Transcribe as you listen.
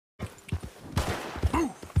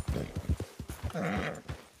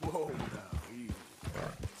Whoa, now, easy.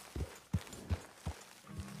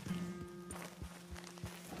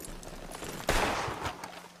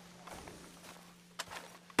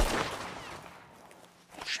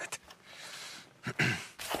 Shit.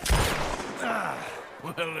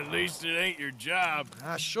 Well, at least it ain't your job.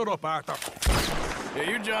 Shut up, Arthur. Yeah,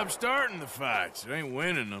 your job's starting the fights. It ain't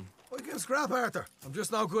winning them. I can scrap, Arthur. I'm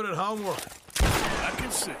just no good at homework. I can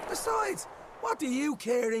see. Besides, what do you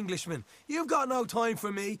care, Englishman? You've got no time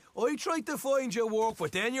for me. I tried to find you work,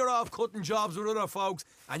 but then you're off cutting jobs with other folks,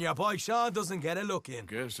 and your boy Sean doesn't get a look in.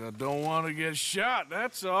 Guess I don't want to get shot,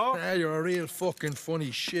 that's all. You're a real fucking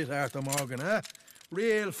funny shit, Arthur Morgan, huh?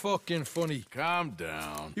 Real fucking funny. Calm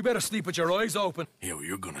down. You better sleep with your eyes open. Yeah, well,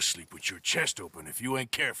 you're gonna sleep with your chest open if you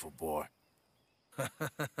ain't careful, boy.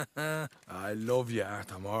 I love you,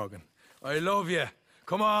 Arthur Morgan. I love you.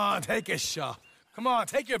 Come on, take a shot. Come on,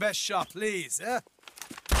 take your best shot, please, eh?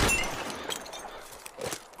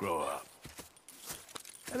 Grow up.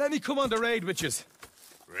 And let me come on the raid with yous.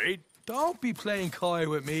 Raid? Don't be playing coy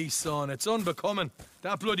with me, son. It's unbecoming.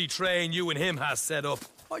 That bloody train you and him has set up.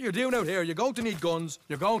 What you're doing out here, you're going to need guns,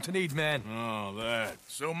 you're going to need men. Oh, that.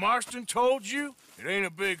 So Marston told you? It ain't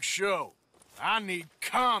a big show. I need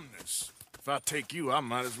calmness. If I take you, I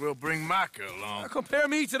might as well bring Micah along. Now compare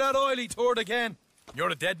me to that oily turd again. You're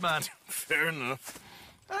a dead man. Fair enough.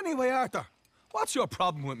 Anyway, Arthur, what's your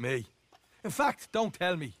problem with me? In fact, don't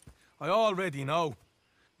tell me. I already know.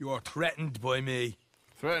 You're threatened by me.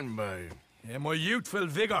 Threatened by you? Yeah, my youthful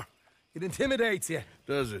vigor. It intimidates you.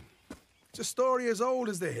 Does it? It's a story as old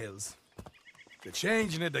as the hills. The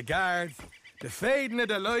changing of the guard, the fading of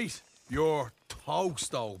the light. You're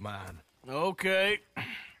toast, old man. Okay.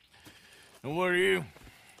 And what are you?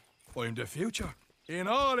 I'm the future, in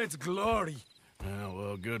all its glory.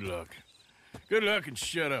 Well, good luck. Good luck and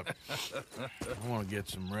shut up. I want to get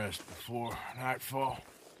some rest before nightfall.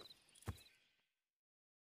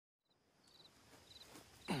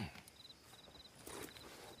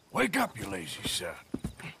 Wake up, you lazy sod.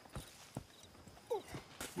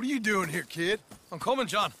 What are you doing here, kid? I'm coming,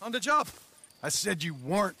 John. On the job. I said you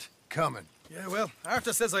weren't coming. Yeah, well,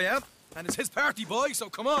 Arthur says I am. And it's his party, boy, so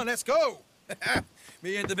come on, let's go.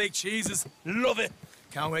 Me and the big cheeses. Love it.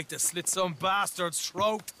 Can't wait to slit some bastard's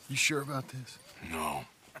throat. You sure about this? No.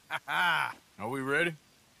 Are we ready?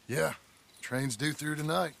 Yeah. Train's due through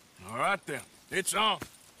tonight. All right, then. It's on.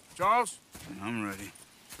 Charles? I'm ready.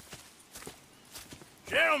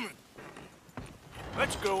 Gentlemen,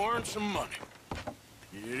 let's go earn some money.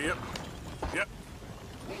 Yep. Yep.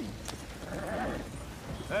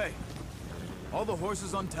 Hey, all the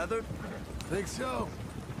horses untethered? Think so?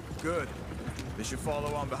 Good. They should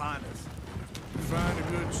follow on behind us. Find a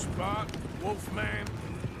good spot, Wolfman.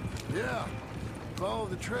 Yeah. Follow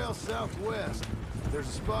the trail southwest. There's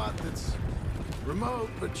a spot that's remote,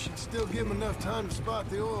 but should still give them enough time to spot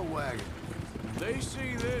the oil wagon. If they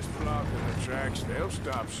see this blocking the tracks, they'll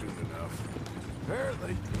stop soon enough.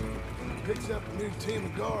 Apparently, picks up a new team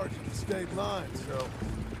of guards at the state line, so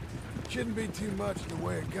shouldn't be too much in the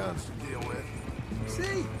way of guns to deal with.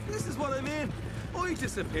 See, this is what I mean. I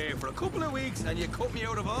disappear for a couple of weeks and you cut me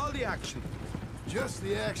out of all the action. Just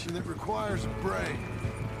the action that requires a brain.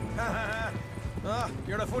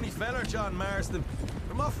 You're a funny feller, John Marston.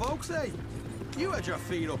 From what folks say, you had your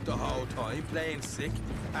feet up the whole time, playing sick,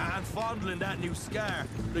 and fondling that new scar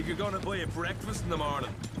like you're gonna buy a breakfast in the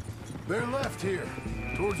morning. They're left here,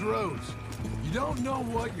 towards Rhodes. You don't know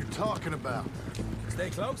what you're talking about. Stay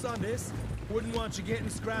close on this. Wouldn't want you getting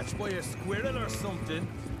scratched by a squirrel or something.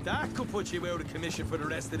 That could put you out of commission for the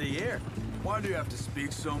rest of the year. Why do you have to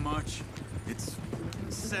speak so much? It's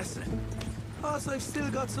incessant. Plus, I've still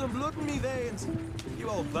got some blood in me veins. You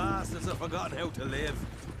old bastards have forgotten how to live.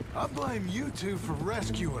 I blame you two for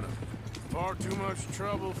rescuing them. Far too much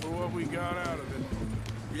trouble for what we got out of it.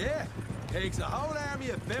 Yeah, takes a whole army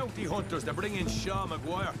of bounty hunters to bring in Sean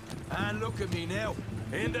McGuire. And look at me now,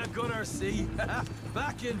 in the gunner sea.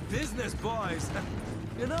 Back in business, boys.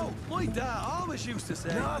 You know, my dad always used to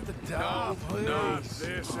say... Not the dog, please. Not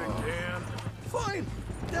this again. Fine.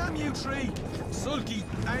 Damn you three. Sulky,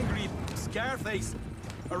 angry, Scarface.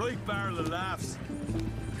 A right barrel of laughs.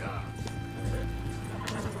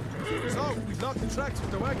 So, we've locked the tracks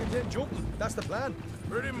with the wagon then jumping. That's the plan.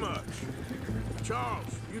 Pretty much. Charles,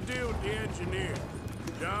 you deal with the engineer.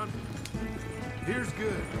 John? Here's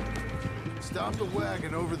good. Stop the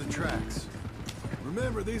wagon over the tracks.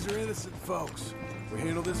 Remember, these are innocent folks. We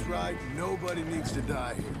handle this right, nobody needs to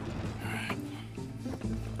die here.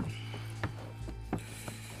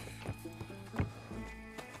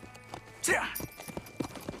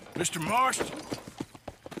 Mr. Marston,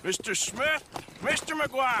 Mr. Smith, Mr.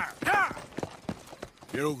 McGuire. Ha!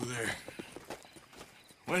 Get over there.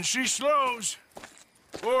 When she slows,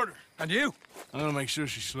 order. And you? I'm gonna make sure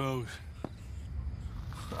she slows.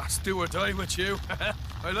 Let's do or die with you.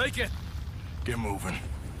 I like it. Get moving.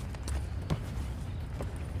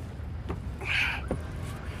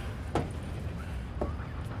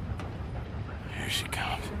 Here she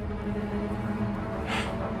comes.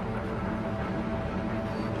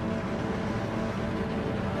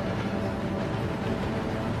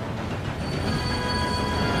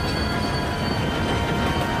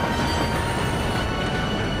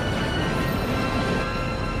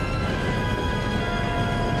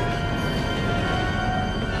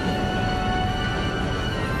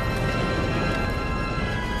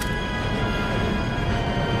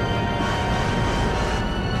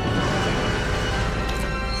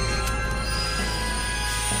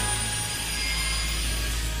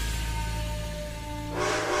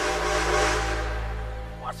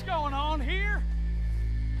 What's going on here?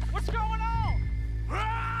 What's going on?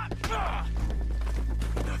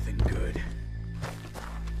 Nothing good.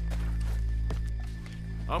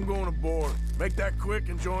 I'm going aboard. Make that quick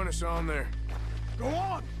and join us on there. Go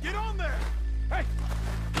on! Get on there! Hey!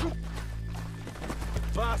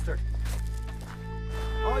 Faster!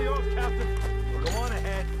 All yours, Captain. Go on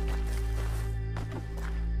ahead.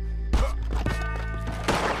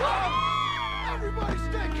 Everybody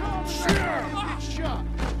stay calm. Sure. Get shot.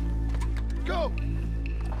 Go.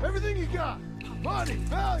 Everything you got. Money,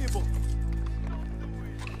 valuable.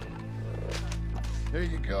 There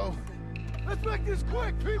you go. Let's make this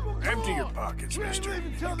quick, people. Come Empty your on. pockets, We ain't mister.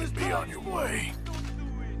 leaving till this Be on your time's way.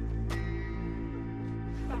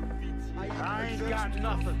 I ain't got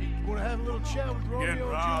nothing. full. Wanna have a little chat with Romeo Getting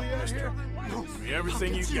and robbed, Juliet mister. here? Give me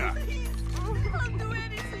everything you got. I'll do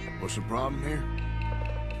anything. What's the problem here?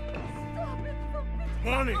 Stop it.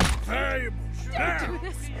 Money, valuable. Don't Now. do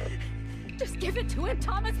this. Just give it to him,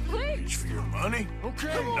 Thomas, please. Reach for your money. Okay.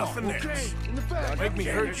 Come on, Nothing okay. else. In the back. Make me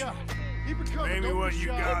Okay, hurt you. Keep it coming. Maybe Don't what be you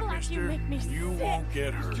shy. got, People like mister, you make me you sick. won't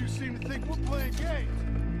get hurt. You seem to think we're playing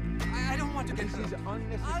games. I don't want to get hurt.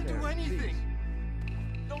 I'll do anything.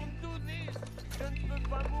 Don't do this.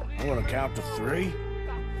 I'm gonna count to 3.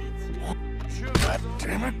 God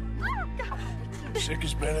damn it. Sick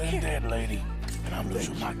is better than dead, lady. And I'm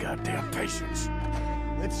losing my goddamn patience.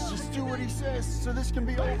 Let's just do what he says so this can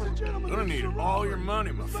be over. Gentlemen, Gonna need all your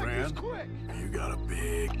money, my Let's make this friend. quick. You got a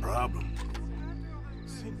big problem.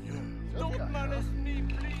 Don't Don't molest me,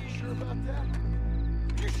 please. Sure about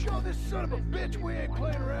that? You show this son of a bitch we ain't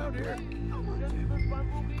playing around here. Je ne veux pas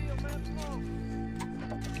mourir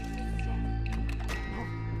maintenant.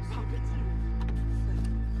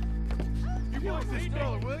 You watch this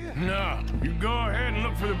fella, will you? No, you go ahead and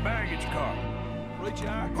look for the baggage car. Right, you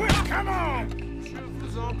are. Quick, come on!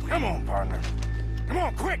 Come on, partner. Come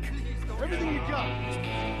on, quick! Everything you got.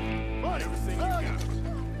 Money, Everything you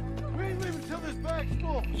got. We ain't leaving till this bag's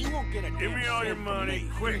full. You won't get a Give me all your money,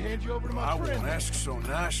 Let quick. me hand you over to my I friend. won't ask so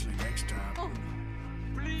nicely next time.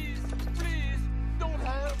 Please, please, don't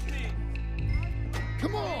hurt me.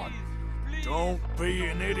 Come on. Please. Don't be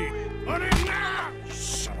an idiot. Money now!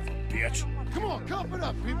 Son of a bitch. Come on, cup it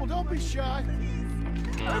up, people. Don't be shy.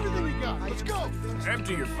 Everything you got. Let's go.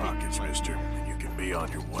 Empty your pockets, mister, and you can be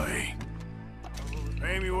on your way.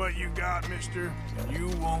 Pay me what you got, mister, and you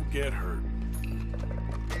won't get hurt.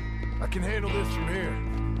 I can handle this from here.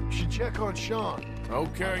 You should check on Sean.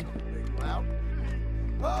 Okay? Out.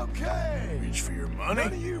 Okay. Reach for your money?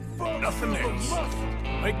 None of you folks Nothing feel the else.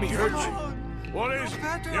 muscle. Make me hurt Come you. on. What is it?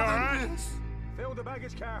 You alright? Fill the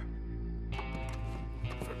baggage car.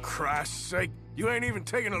 For Christ's sake, you ain't even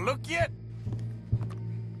taken a look yet?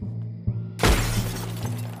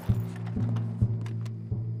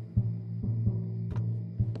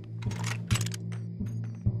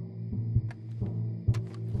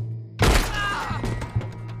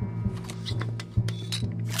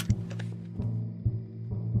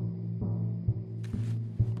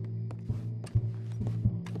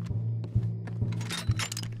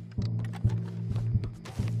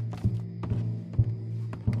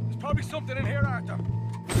 There's probably something in here, Arthur.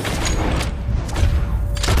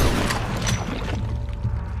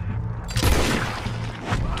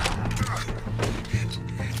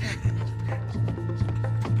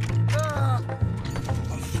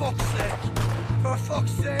 For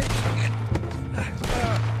fuck's sake!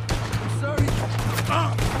 I'm sorry.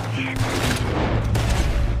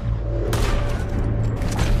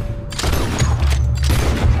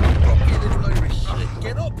 You little Irish shit,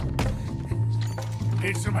 get up!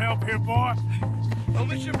 Need some help here, boy? I'll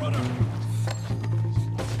meet you, brother.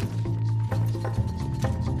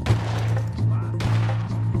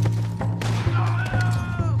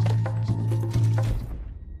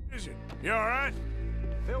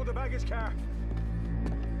 baggage car.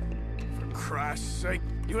 For Christ's sake,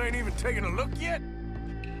 you ain't even taken a look yet?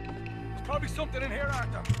 There's probably something in here,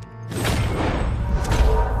 Arthur.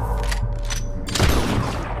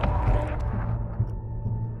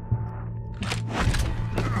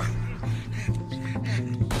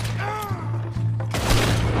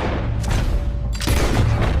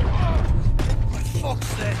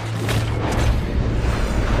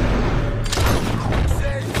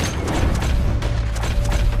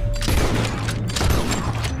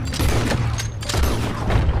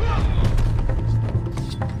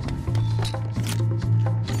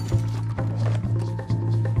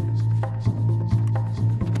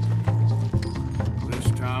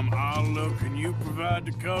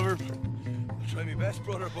 To cover. I'll try my best,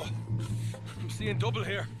 brother, but I'm seeing double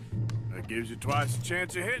here. That gives you twice the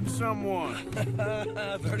chance of hitting someone.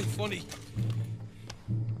 Very funny.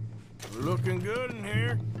 We're looking good in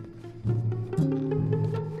here.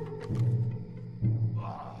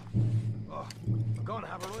 I'm gonna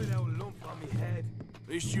have a right out lump on my head. At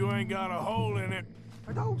least you ain't got a hole in it.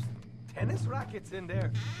 Are those tennis rackets in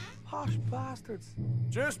there? Posh bastards.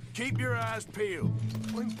 Just keep your eyes peeled.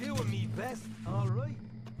 I'm doing me best, all right.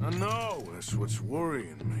 I know, that's what's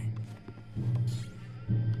worrying me.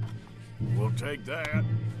 We'll take that.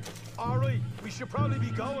 All right, we should probably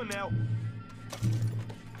be going now.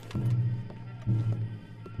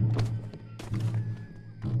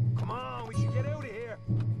 Come on, we should get out of here.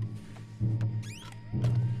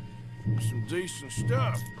 Some decent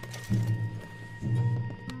stuff.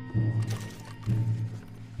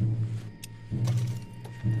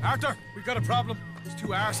 Arthur, we've got a problem. There's two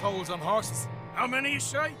arseholes on horses. How many you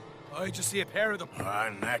say? I just see a pair of them.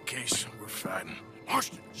 In that case, we're fighting.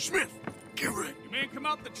 Marston, Smith, get ready. You men come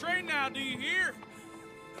out the train now, do you hear?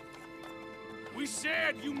 We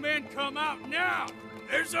said you men come out now.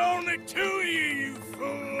 There's only two of you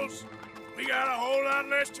fools. We got a whole lot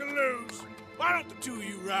less to lose. Why don't the two of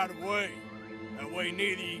you ride away? That way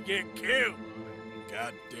neither of you get killed.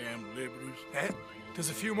 Goddamn liberties. Eh? There's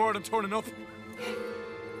a few more of them turning up.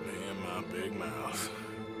 Me and my big mouth.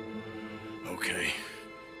 Okay,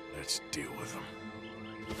 let's deal with them.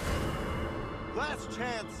 Last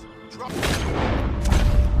chance. Drop.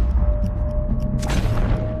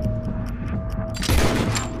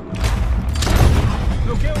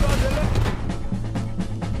 Look out on the left.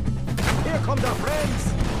 Here comes our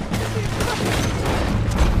friends.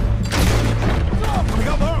 We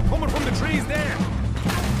got more coming from the trees there.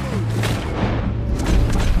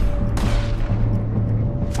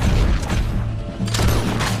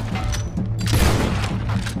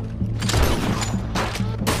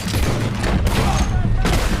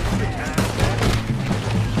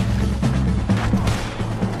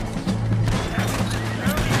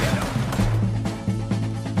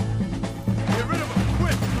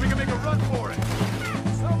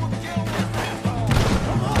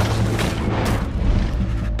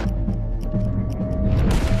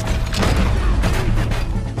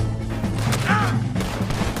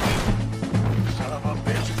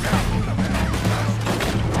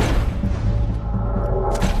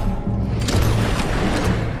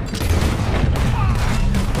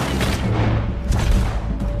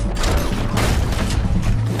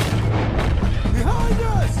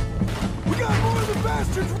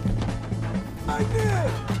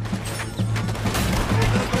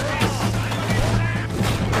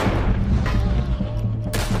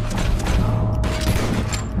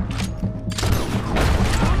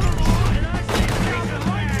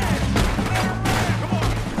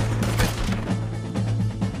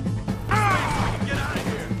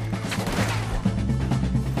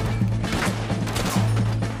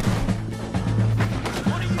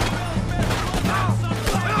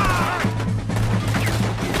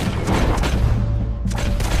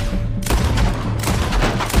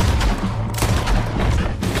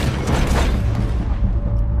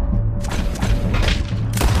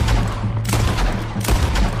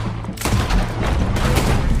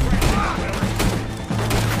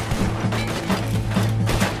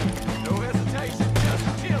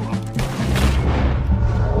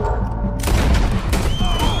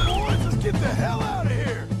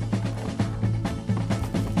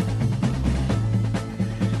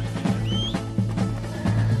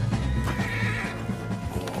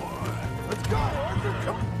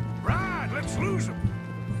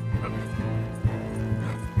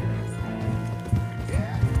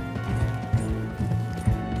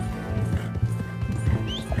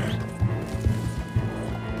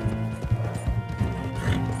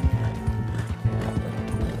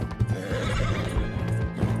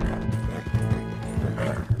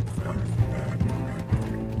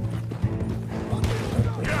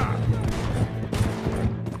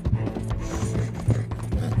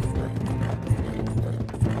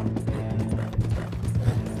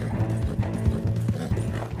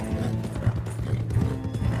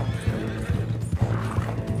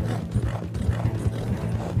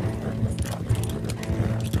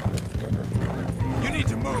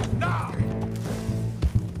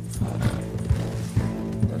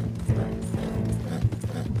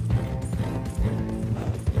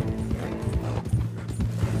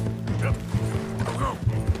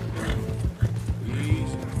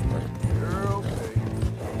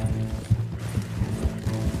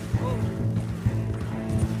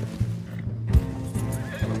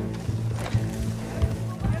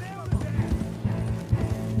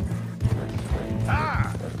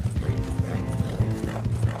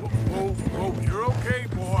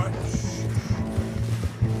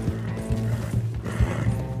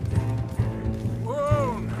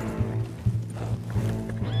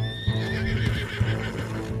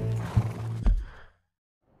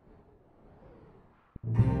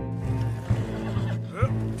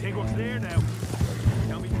 we're clear now.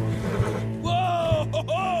 Tell me.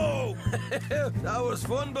 Whoa! That was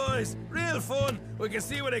fun, boys. Real fun. We can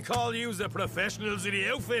see what they call you the professionals of the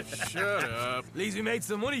outfit. Shut up. At least we made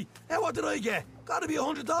some money. Hey, what did I get? Gotta be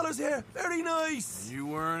 $100 here. Very nice. You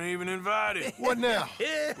weren't even invited. What now?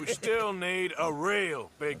 We still need a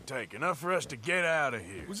real big take. Enough for us to get out of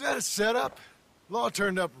here. Was that a setup? Law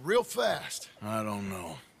turned up real fast. I don't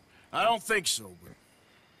know. I don't think so, but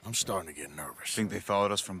I'm starting to get nervous. Think they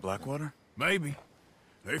followed us from Blackwater? Maybe.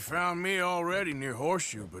 They found me already near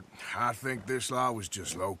Horseshoe, but I think this lot was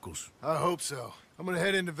just locals. I hope so. I'm gonna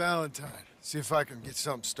head into Valentine, see if I can get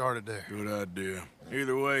something started there. Good idea.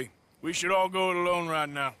 Either way, we should all go it alone right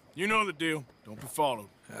now. You know the deal. Don't be followed.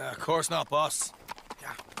 Of course not, boss.